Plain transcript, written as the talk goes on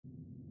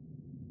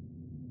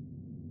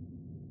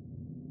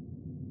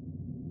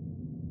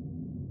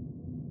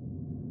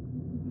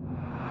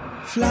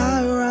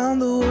Fly around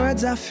the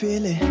words, I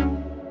feel it.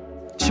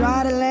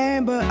 Try to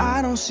land, but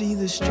I don't see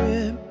the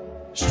strip.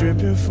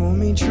 Stripping for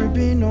me,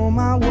 tripping on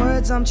my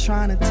words I'm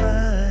trying to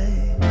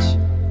touch.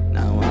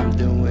 Now I'm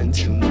doing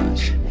too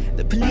much.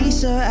 The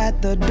police are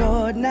at the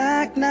door,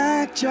 knock,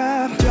 knock,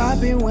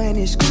 dropping when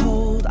it's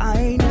cold. I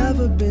ain't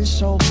never been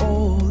so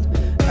bold.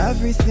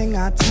 Everything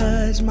I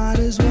touch might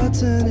as well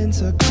turn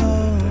into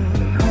cold.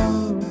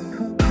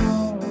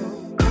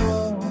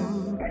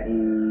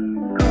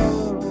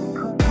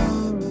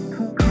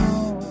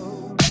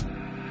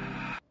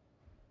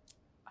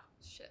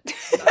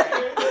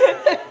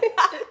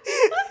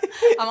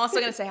 I'm also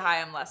going to say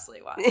hi, I'm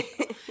Leslie. Wow.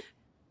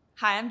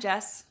 Hi, I'm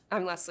Jess.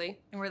 I'm Leslie.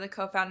 And we're the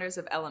co-founders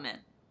of Element.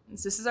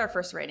 So this is our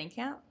first writing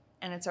camp,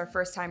 and it's our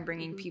first time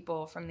bringing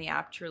people from the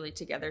app truly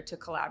together to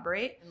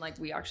collaborate. And like,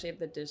 we actually have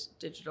the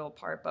digital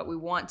part, but we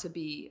want to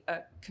be a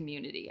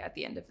community at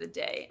the end of the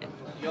day.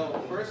 Yo,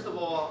 first of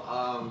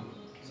all,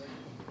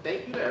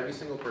 thank you to every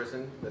single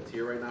person that's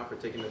here right now for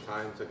taking the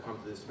time to come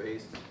to this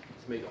space,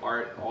 to make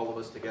art, all of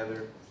us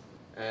together.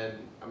 And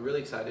I'm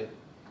really excited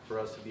for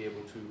us to be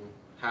able to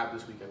have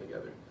this weekend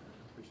together.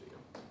 Appreciate you.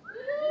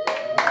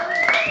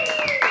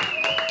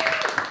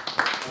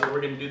 What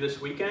we're going to do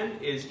this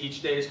weekend is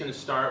each day is going to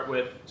start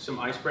with some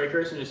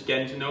icebreakers and just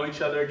getting to know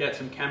each other, get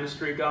some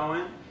chemistry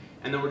going,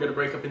 and then we're going to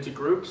break up into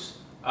groups,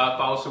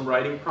 follow some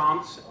writing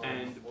prompts,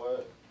 and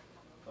what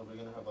are we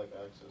going to have like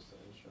access to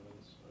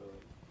instruments? Or...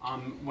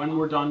 when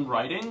we're done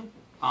writing,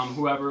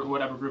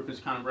 whatever group is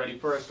kind of ready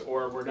first,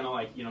 or we're going to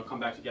like come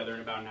back together in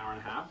about an hour and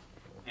a half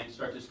and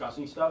start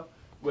discussing stuff.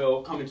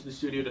 We'll come into the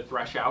studio to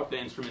thresh out the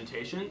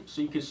instrumentation.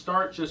 So you can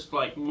start just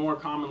like more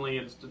commonly,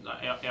 I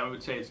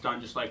would say it's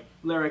done just like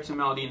lyrics and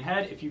melody and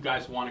head. If you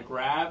guys want to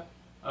grab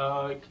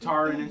a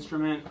guitar and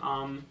instrument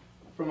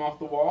from off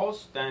the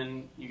walls,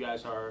 then you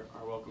guys are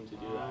welcome to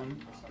do that.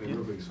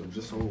 Perfect. So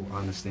just so I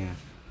understand,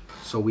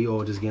 so we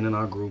all just get in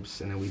our groups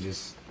and then we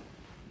just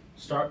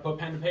put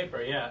pen to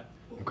paper, yeah.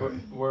 Okay.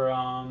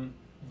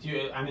 Do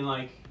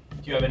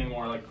you have any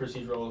more like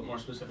procedural, more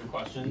specific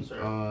questions? Or?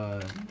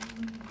 I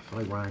feel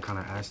like Ryan kind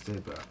of asked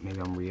it, but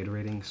maybe I'm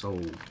reiterating. So,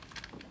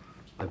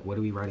 like, what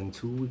are we writing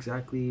to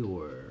exactly,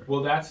 or?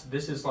 Well,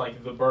 this is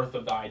like the birth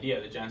of the idea,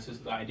 the genesis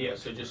of the idea.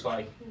 So just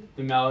like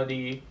the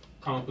melody,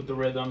 come up with the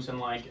rhythms and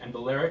the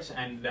lyrics,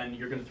 and then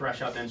you're gonna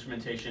thresh out the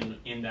instrumentation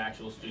in the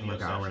actual studio like an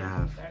session. hour and a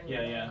half.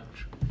 Yeah.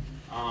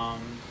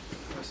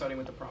 We're starting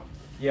with the prompt.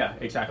 Yeah,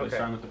 exactly. Okay.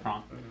 Starting with the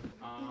prompt.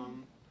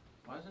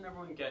 Why doesn't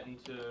everyone get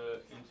into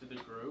the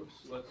groups?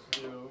 Let's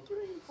do...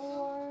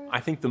 I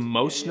think the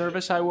most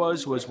nervous I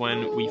was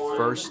when we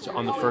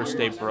on the first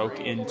day, broke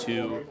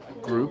into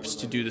groups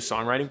to do the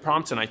songwriting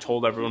prompts, and I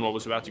told everyone what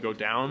was about to go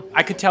down.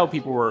 I could tell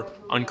people were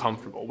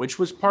uncomfortable, which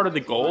was part of the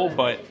goal,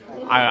 but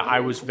I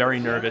was very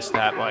nervous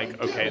that,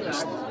 like, okay,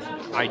 this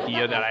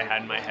idea that I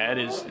had in my head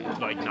is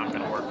like not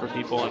going to work for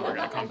people, and we're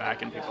going to come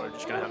back and people are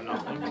just going to have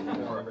nothing.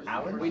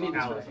 Alan? We need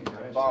Alan.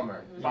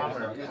 Bomber.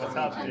 What's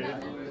up, dude?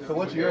 So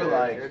what's your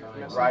like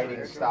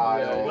writing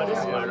style? What is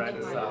my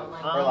writing style?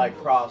 Or like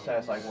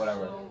process, like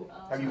whatever.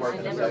 Have you worked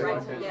in a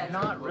setting?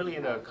 Not really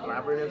in a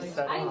collaborative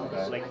setting.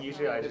 Like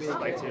usually I just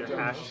like to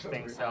hash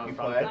things out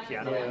from the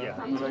piano. Yeah.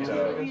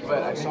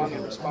 But I saw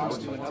in response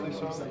to another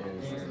song,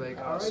 like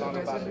a song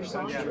about your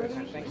sonship.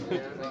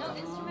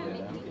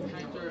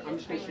 I'm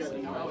just going to share the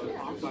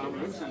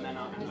roots and then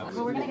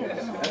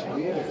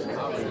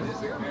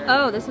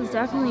Oh, this is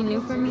definitely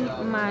new for me.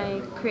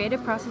 My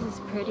creative process is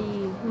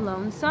pretty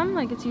lonesome.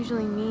 Like, it's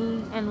usually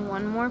me and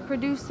one more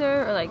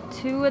producer, or like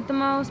two at the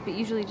most, but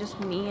usually just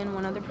me and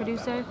one other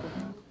producer.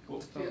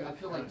 I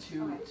feel like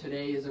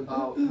today is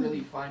about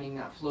really finding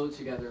that flow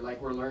together.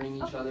 Like, we're learning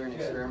each other and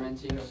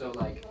experimenting, so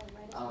like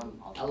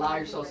allow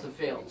yourselves to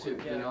fail too,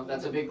 you know?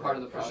 That's a big part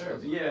of the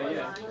process.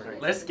 Yeah.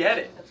 Let's get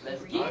it.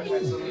 Let's get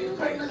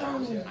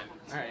it.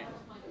 Alright.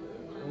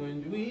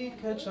 When we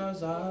catch our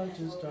eyes,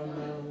 just start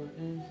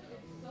melting.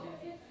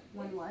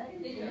 When what?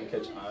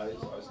 Catch eyes,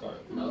 I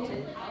start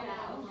melting.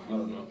 I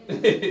don't know.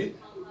 Yeah,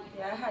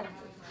 I had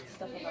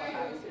stuff about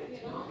eyes.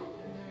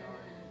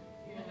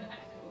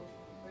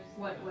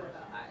 What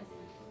about eyes?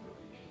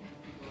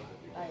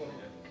 I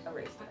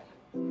erased it.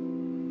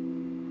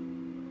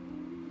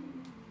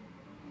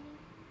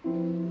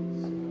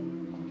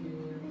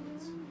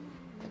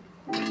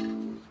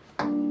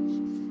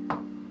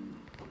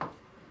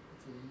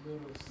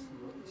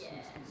 Yeah.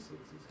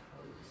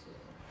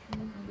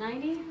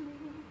 90?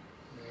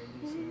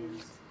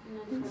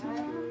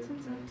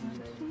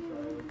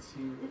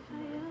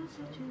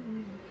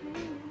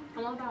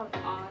 I'm all about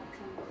odd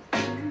tempos.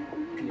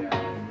 Yeah.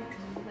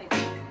 Like,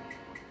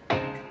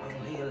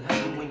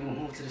 when you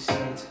move to the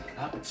States,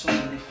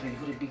 opportunity for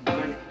you to be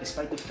great,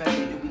 despite the fact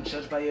that you'll be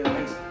judged by your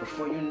race.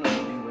 Before you know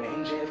it, you were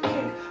in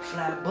JFK,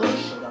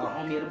 Flatbush, or the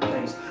homie of the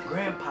place.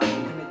 Grandpa,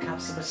 and the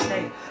cops of the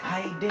state.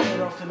 How he did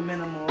it off in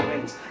minimal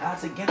rates.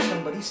 Odds against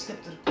him, but he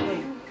stepped to the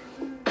plate.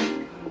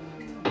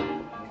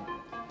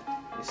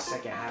 This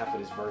second half of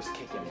this verse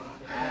kicking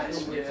my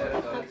ass.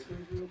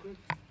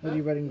 What are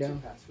you writing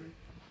down?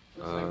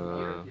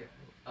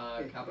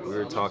 We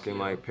were talking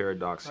like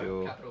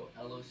paradoxical,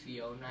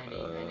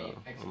 L-O-C-O-9-8-9-8,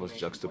 almost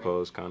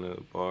juxtaposed kind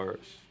of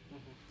bars.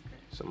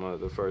 Some of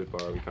the first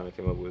bar we kind of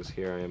came up with was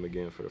 "Here I am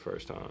again for the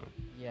first time."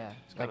 Yeah,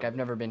 like I've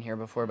never been here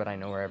before, but I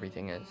know where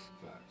everything is.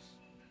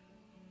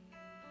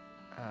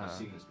 I've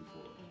seen this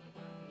before.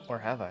 Or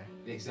have I?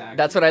 Exactly.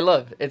 That's what I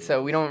love. It's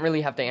we don't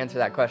really have to answer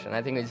that question.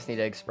 I think we just need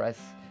to express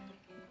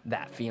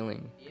that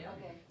feeling. Yeah.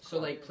 Okay. So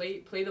like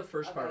play the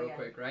first part real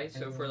quick, right?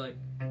 So if we're like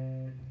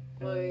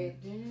 3,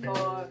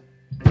 4.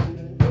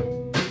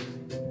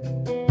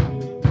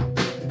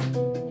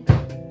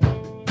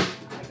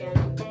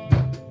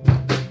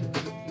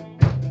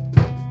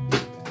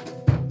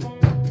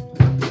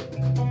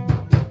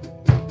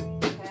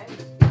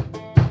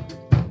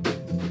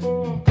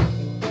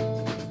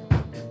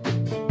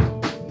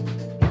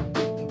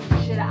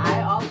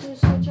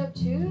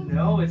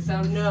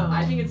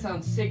 I think it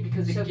sounds sick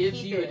because it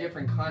gives you a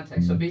different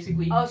context. So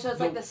basically... Oh, so it's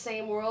like the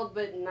same world,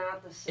 but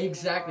not the same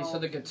Exactly. world. So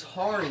the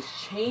guitar is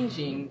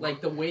changing,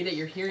 like the way that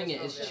you're hearing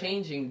it is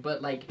changing,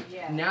 but like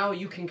now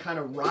you can kind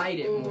of ride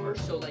it more.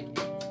 So like...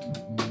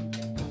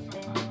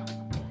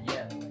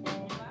 Yeah.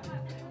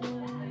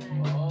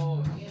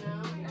 Oh,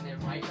 and then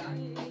right back.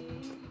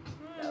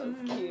 That was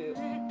cute.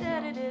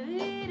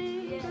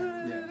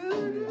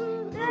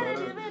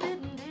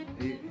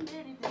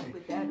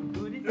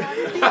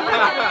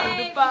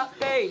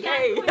 Hey,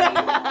 hey.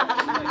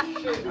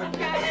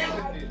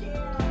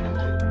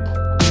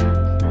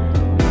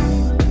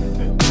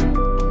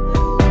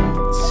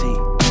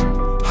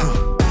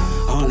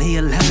 Only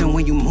 11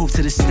 when you move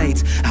to the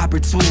States.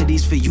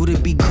 Opportunities for you to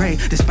be great,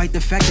 despite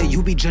the fact that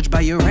you be judged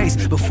by your race.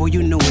 Before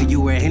you knew it,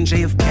 you were in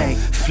JFK.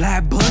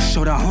 Flatbush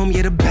or the home,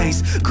 yeah, the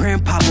base.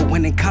 Grandpapa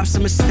went and copped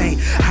some estate.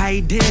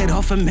 I did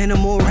offer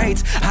minimal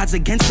rates. Odds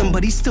against him,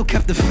 but he still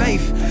kept the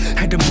faith.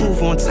 Had to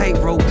move on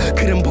tightrope.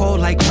 Couldn't ball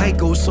like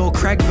Michael. Saw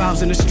crack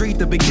valves in the street,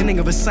 the beginning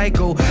of a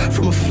cycle.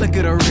 From a flick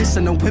of the wrist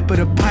and a whip of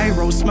the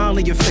pyro. Smile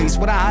on your face,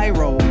 what a eye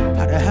roll.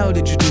 How the hell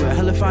did you do it?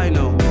 Hell if I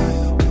know.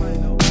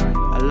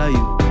 I love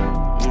you.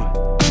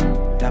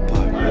 That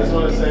part. I just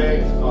want to say,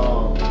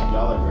 y'all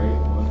are great.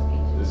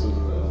 This was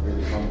a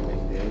really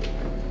humbling day,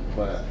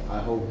 but I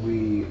hope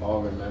we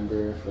all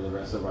remember for the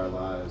rest of our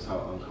lives how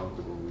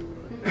uncomfortable we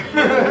were.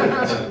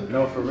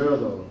 No, for real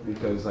though,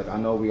 because like I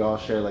know we all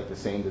share like the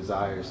same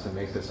desires to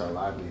make this our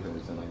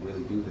livelihoods and like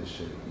really do this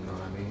shit. You know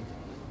what I mean?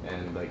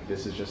 And like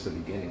this is just the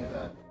beginning of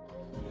that.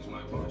 Here's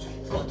my punch.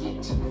 Fuck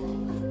it.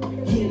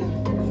 Yeah.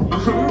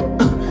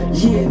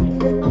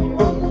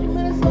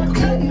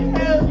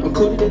 I'm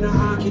colder than a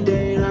hockey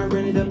day, and I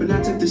ran it up and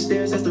I took the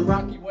stairs. That's the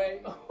Rocky way.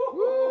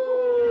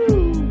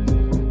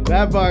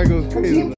 That bar goes crazy.